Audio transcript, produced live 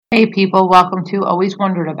Hey people, welcome to Always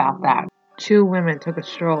Wondered About That. Two women took a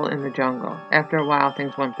stroll in the jungle. After a while,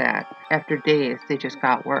 things went bad. After days, they just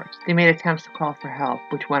got worse. They made attempts to call for help,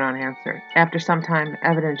 which went unanswered. After some time,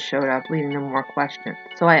 evidence showed up, leading to more questions.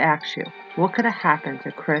 So I asked you, what could have happened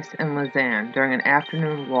to Chris and Lizanne during an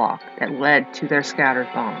afternoon walk that led to their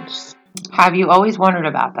scattered bones? Have you always wondered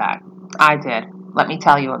about that? I did. Let me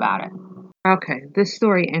tell you about it. Okay, this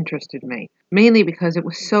story interested me, mainly because it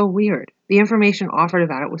was so weird. The information offered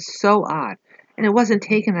about it was so odd, and it wasn't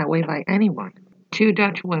taken that way by anyone. Two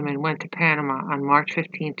Dutch women went to Panama on March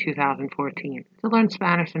 15, 2014, to learn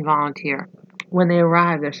Spanish and volunteer. When they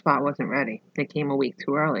arrived, their spot wasn't ready. They came a week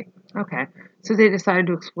too early. Okay, so they decided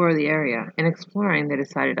to explore the area. In exploring, they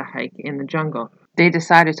decided to hike in the jungle. They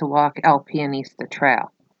decided to walk El Pianista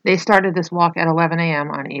Trail. They started this walk at 11 a.m.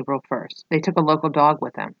 on April 1st. They took a local dog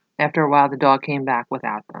with them. After a while, the dog came back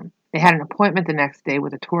without them. They had an appointment the next day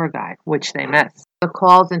with a tour guide, which they missed. The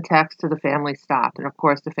calls and texts to the family stopped, and of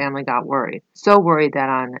course the family got worried. So worried that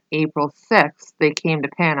on April 6th, they came to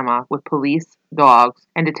Panama with police, dogs,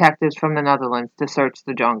 and detectives from the Netherlands to search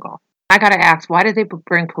the jungle. I gotta ask, why did they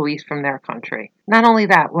bring police from their country? Not only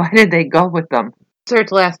that, why did they go with them?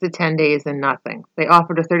 Search lasted 10 days and nothing. They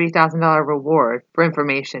offered a $30,000 reward for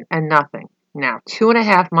information and nothing. Now,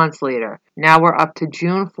 2.5 months later, now we're up to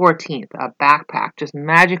June 14th, a backpack just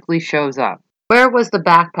magically shows up. Where was the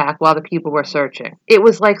backpack while the people were searching? It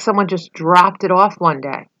was like someone just dropped it off one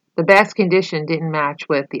day. The bag's condition didn't match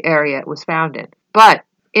with the area it was found in. But,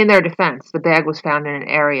 in their defense, the bag was found in an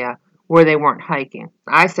area where they weren't hiking.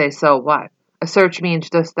 I say, so what? A search means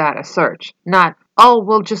just that, a search. Not, oh,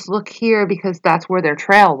 we'll just look here because that's where their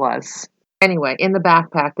trail was. Anyway, in the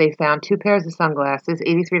backpack, they found 2 pairs of sunglasses,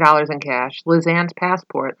 $83 in cash, Lizanne's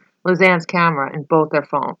passport, Lizanne's camera, and both their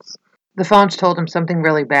phones. The phones told them something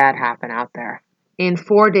really bad happened out there. In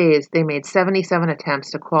 4 days, they made 77 attempts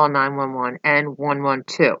to call 911 and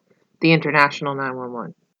 112, the international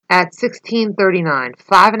 911. At 16:39,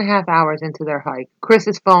 5.5 hours into their hike,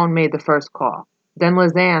 Chris's phone made the first call. Then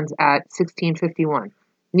Lizanne's at 16:51.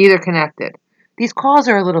 Neither connected. These calls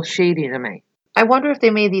are a little shady to me. I wonder if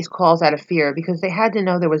they made these calls out of fear because they had to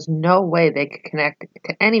know there was no way they could connect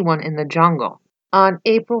to anyone in the jungle. On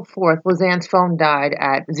April 4th, Lizanne's phone died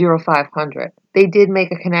at 0500. They did make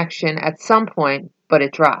a connection at some point, but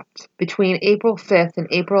it dropped. Between April 5th and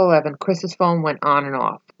April 11th, Chris's phone went on and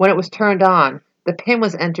off. When it was turned on, the PIN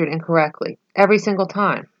was entered incorrectly, every single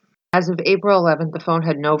time. As of April 11th, the phone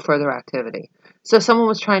had no further activity. So someone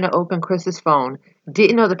was trying to open Chris's phone,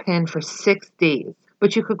 didn't know the PIN for 6 days.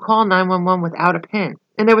 But you could call 911 without a PIN,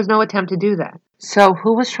 and there was no attempt to do that. So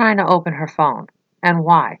who was trying to open her phone, and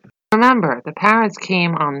why? Remember, the parents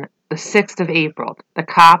came on the 6th of April. The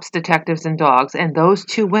cops, detectives, and dogs, and those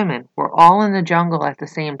 2 women were all in the jungle at the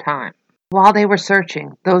same time. While they were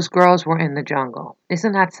searching, those girls were in the jungle.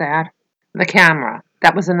 Isn't that sad? The camera.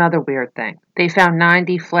 That was another weird thing. They found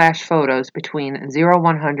 90 flash photos between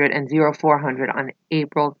 0100 and 0400 on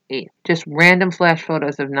April 8th. Just random flash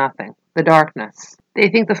photos of nothing. The darkness. They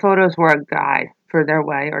think the photos were a guide for their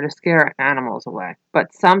way or to scare animals away.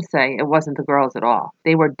 But some say it wasn't the girls at all.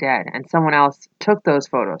 They were dead and someone else took those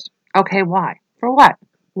photos. Okay, why? For what?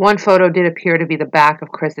 One photo did appear to be the back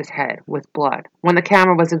of Chris's head with blood. When the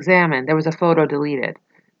camera was examined, there was a photo deleted.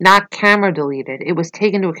 Not camera deleted, it was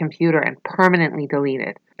taken to a computer and permanently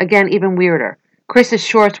deleted. Again, even weirder. Chris's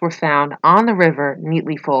shorts were found on the river,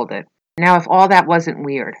 neatly folded. Now, if all that wasn't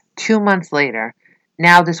weird, 2 months later,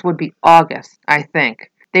 now this would be August, I think,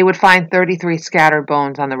 they would find 33 scattered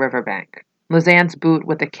bones on the riverbank. Lizanne's boot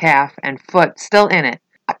with the calf and foot still in it,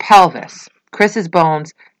 a pelvis. Chris's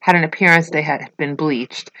bones had an appearance they had been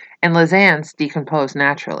bleached, and Lizanne's decomposed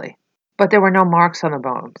naturally. But there were no marks on the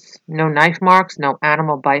bones. No knife marks, no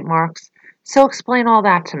animal bite marks. So explain all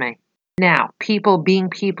that to me. Now, people being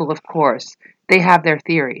people, of course, they have their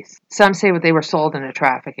theories. Some say they were sold into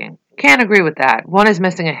trafficking. Can't agree with that. One is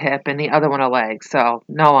missing a hip and the other one a leg, so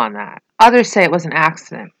no on that. Others say it was an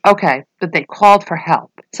accident. Okay, but they called for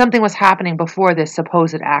help. Something was happening before this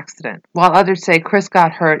supposed accident. While others say Chris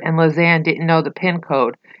got hurt and Lizanne didn't know the PIN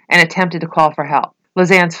code and attempted to call for help.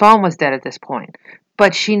 Lizanne's phone was dead at this point.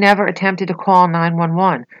 But she never attempted to call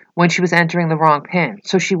 911 when she was entering the wrong PIN,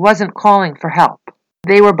 so she wasn't calling for help.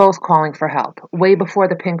 They were both calling for help, way before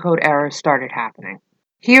the PIN code errors started happening.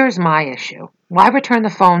 Here's my issue. Why return the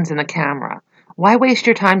phones and the camera? Why waste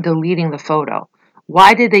your time deleting the photo?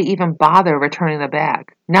 Why did they even bother returning the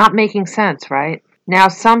bag? Not making sense, right? Now,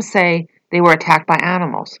 some say they were attacked by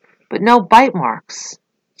animals, but no bite marks.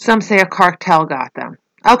 Some say a cartel got them.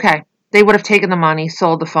 Okay. They would have taken the money,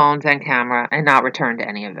 sold the phones and camera, and not returned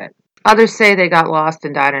any of it. Others say they got lost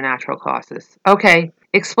and died of natural causes. Okay,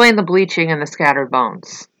 Explain the bleaching and the scattered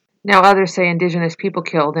bones. Now others say indigenous people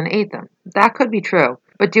killed and ate them. That could be true,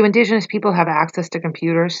 but do indigenous people have access to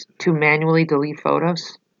computers to manually delete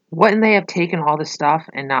photos? Wouldn't they have taken all the stuff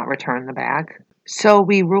and not returned the bag? So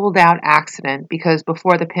we ruled out accident because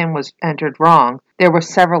before the PIN was entered wrong, there were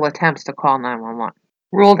several attempts to call 911.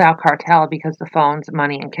 Ruled out cartel because the phones,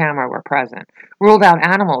 money, and camera were present. Ruled out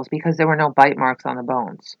animals because there were no bite marks on the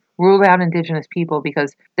bones. Ruled out indigenous people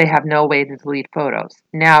because they have no way to delete photos.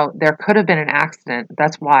 Now, there could have been an accident.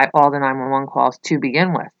 That's why all the 911 calls to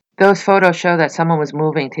begin with. Those photos show that someone was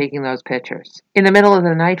moving taking those pictures. In the middle of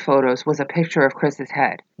the night photos was a picture of Chris's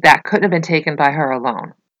head. That couldn't have been taken by her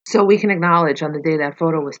alone. So we can acknowledge on the day that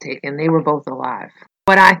photo was taken, they were both alive.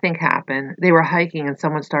 What I think happened, they were hiking and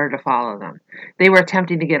someone started to follow them. They were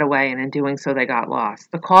attempting to get away, and in doing so, they got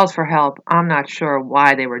lost. The calls for help, I'm not sure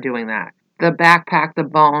why they were doing that. The backpack, the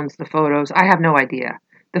bones, the photos, I have no idea.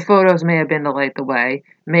 The photos may have been to light the way,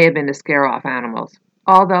 may have been to scare off animals.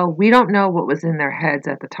 Although we don't know what was in their heads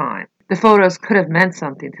at the time. The photos could have meant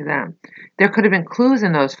something to them. There could have been clues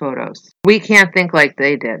in those photos. We can't think like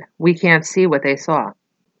they did. We can't see what they saw.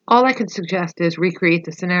 All I can suggest is recreate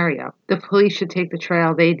the scenario. The police should take the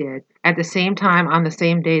trail they did at the same time on the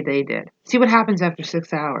same day they did. See what happens after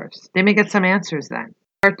 6 hours. They may get some answers then.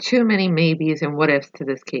 There are too many maybes and what ifs to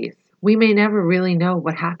this case. We may never really know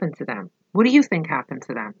what happened to them. What do you think happened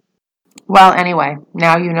to them? Well, anyway,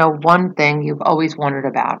 now you know one thing you've always wondered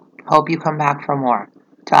about. Hope you come back for more.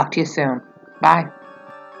 Talk to you soon. Bye.